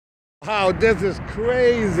Wow, this is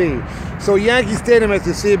crazy. So Yankee Stadium, as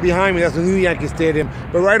you see it behind me, that's the new Yankee Stadium.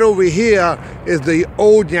 But right over here is the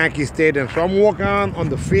old Yankee Stadium. So I'm walking on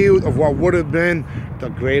the field of what would have been the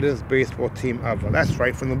greatest baseball team ever. That's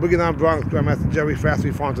right, from the Boogie Down Bronx, Grandmaster Jerry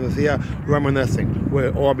Fontanez is here, reminiscing where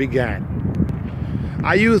it all began.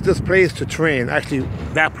 I use this place to train, actually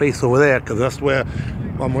that place over there, because that's where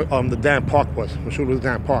the damn park was, the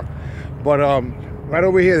damn park. But right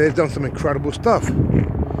over here, they've done some incredible stuff.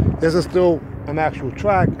 This is still an actual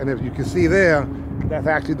track, and if you can see there, that's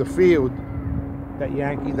actually the field that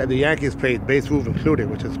the Yankees played, base roof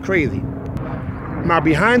included, which is crazy. Now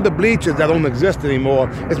behind the bleachers that don't exist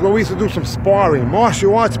anymore is where we used to do some sparring,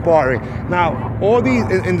 martial arts sparring. Now all these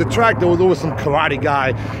in the track, there was always some karate guy,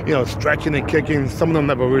 you know, stretching and kicking. Some of them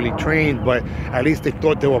never really trained, but at least they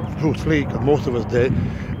thought they were Bruce Lee, because most of us did.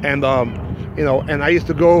 And you know, and I used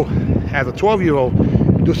to go as a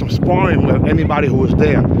 12-year-old do some sparring with anybody who was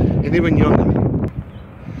there, and even younger.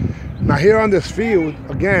 Now here on this field,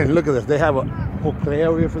 again, look at this. They have a whole play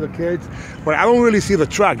area for the kids, but I don't really see the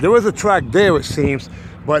track. There is a track there, it seems,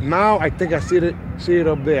 but now I think I see it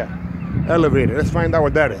up there, elevated. Let's find out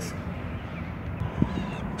what that is.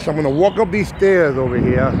 So I'm gonna walk up these stairs over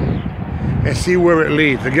here and see where it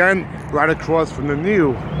leads. Again, right across from the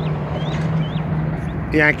new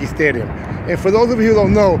Yankee Stadium. And for those of you who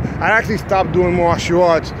don't know, I actually stopped doing martial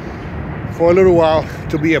arts for a little while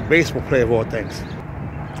to be a baseball player of all things.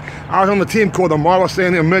 I was on the team called the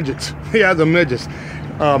Sandia Midgets. Yeah, the Midgets.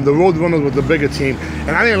 The Roadrunners was the bigger team.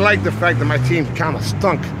 And I didn't like the fact that my team kind of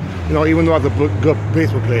stunk, you know, even though I was a good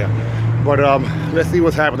baseball player. But let's see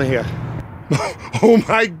what's happening here. Oh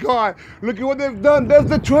my God, look at what they've done. There's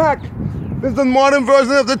the track. This is the modern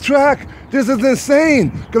version of the track. This is insane,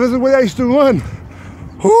 because this is where I used to run.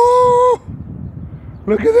 Ooh,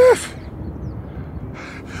 look at this.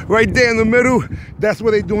 Right there in the middle, that's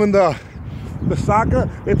where they're doing the soccer.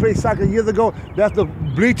 They played soccer years ago. That's the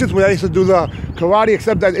bleachers where I used to do the karate,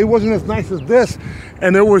 except that it wasn't as nice as this,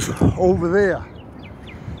 and it was over there.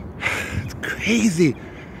 It's crazy.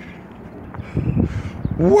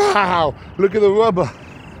 Wow, look at the rubber.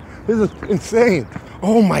 This is insane.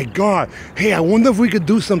 Oh my God. Hey, I wonder if we could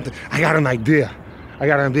do something. I got an idea. I'm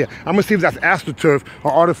gonna see if that's AstroTurf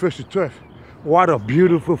or artificial turf. What a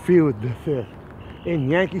beautiful field this is. In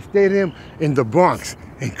Yankee Stadium in the Bronx.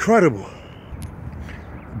 Incredible.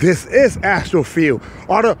 This is Astro Field,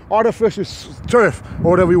 artificial turf, or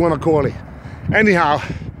whatever you want to call it. Anyhow,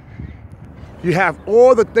 you have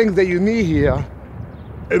all the things that you need here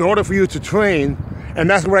in order for you to train, and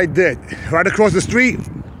that's what I did. Right across the street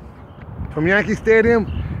from Yankee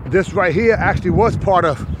Stadium, this right here actually was part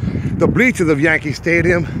of the bleachers of Yankee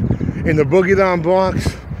Stadium in the Boogie Down Bronx.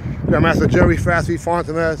 Grandmaster Jerry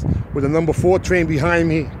Fontanez with the number 4 train behind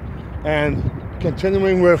me, and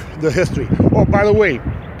continuing with the history. Oh, by the way,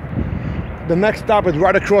 the next stop is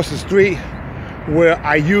right across the street where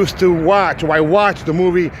I used to watch, or I watched the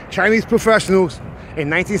movie Chinese Professionals in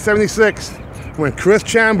 1976 when Chris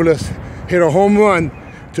Chambliss hit a home run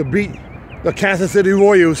to beat the Kansas City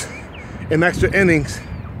Royals in extra innings,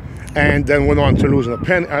 and then went on to lose in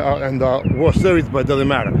the World Series, but it doesn't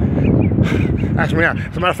matter. Actually, yeah,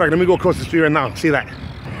 as a matter of fact, let me go across the street right now, see that.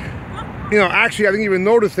 You know, actually, I didn't even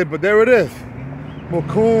notice it, but there it is.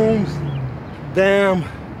 McCombs Dam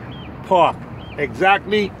Park.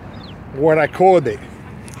 Exactly what I called it.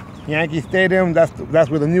 Yankee Stadium, that's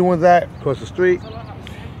where the new one's at, across the street.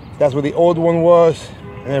 That's where the old one was.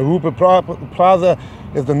 And then Rupert Plaza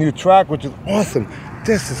is the new track, which is awesome.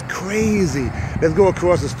 This is crazy. Let's go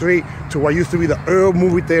across the street to what used to be the Earl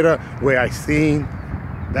movie theater where I seen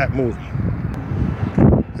that movie.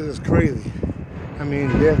 This is crazy. I mean,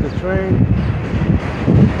 there's the train.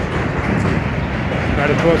 Right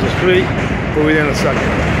across the street. We'll be there in a second.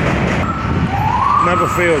 Never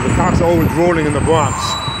fails. The cops are always rolling in the Bronx.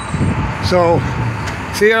 So,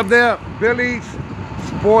 see up there? Billy's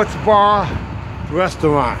Sports Bar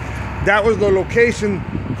Restaurant. That was the location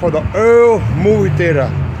for the Earl movie theater.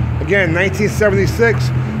 Again, 1976,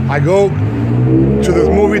 I go to this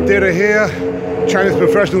movie theater here. Chinese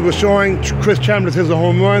Professionals were showing. Chris Chambliss hits a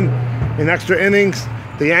home run in extra innings.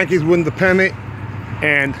 The Yankees win the pennant,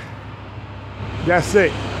 and that's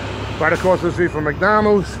it. Right across the street from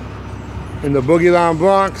McDonald's in the Boogie Down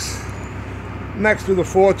Bronx. Next to the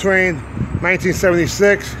 4 train,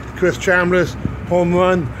 1976, Chris Chambliss, home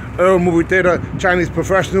run. Earl movie theater, Chinese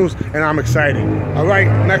Professionals, and I'm excited. All right,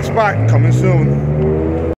 next spot coming soon.